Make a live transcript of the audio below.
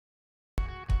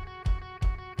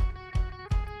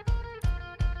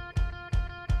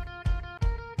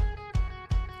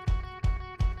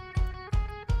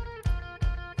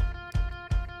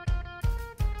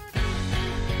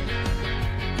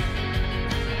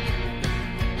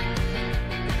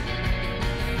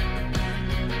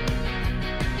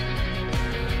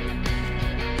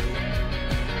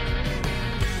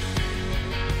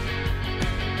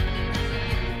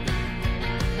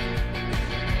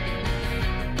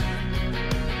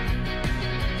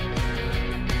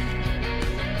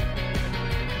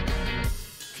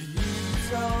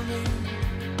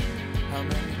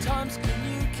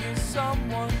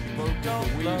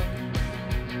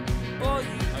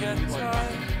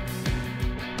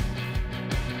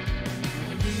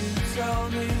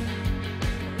me.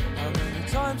 How many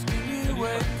times can you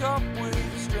wake up with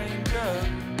a stranger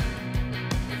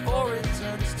before it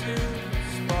turns to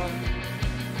spite?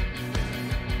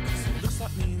 Cause it looks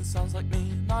like me and sounds like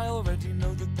me, and I already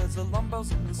know that there's alarm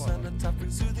bells in the cenotaph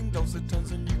with soothing dulcet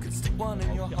tones, and you can stick one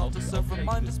in your heart to serve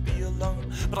reminders, be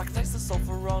alone. But I can taste the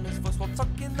sulfur on his voice while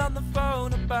talking on the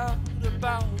phone about the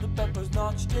peppers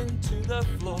notched into the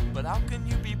floor. But how can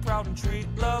you be proud and treat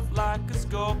love like a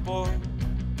scoreboard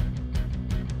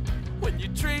when you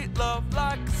treat love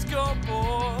like a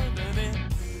scoreboard? And it's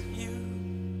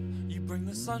you bring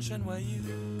the sunshine where you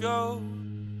go.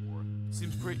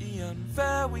 Seems pretty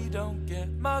unfair, we don't get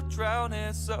much round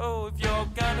here. So if you're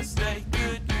gonna stay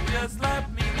good, you just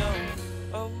let me know.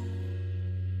 Oh,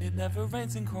 it never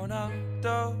rains in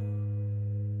Coronado.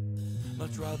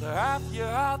 Much rather have your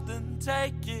heart than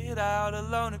take it out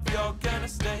alone. If you're gonna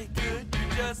stay good,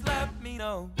 you just let me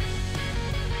know.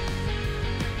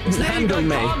 Handle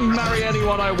me. I can't marry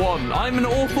anyone I want. I'm an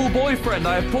awful boyfriend.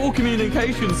 I have poor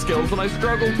communication skills and I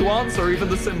struggle to answer even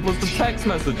the simplest of text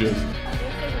messages.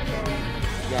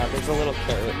 Yeah, there's a little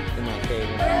carrot in that cave.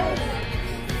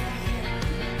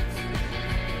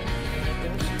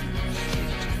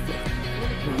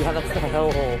 Yeah, that's the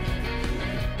hellhole.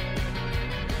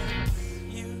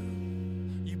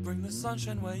 You bring the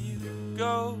sunshine where you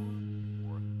go.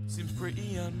 Seems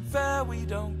pretty unfair, we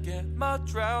don't get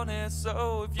much round here.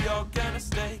 So if you're gonna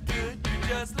stay good, you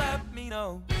just let me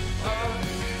know. Oh,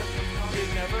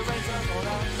 it never rains on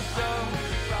Coronado.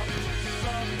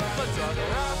 But rather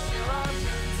have your heart,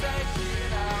 take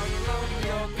it out alone. If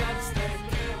you're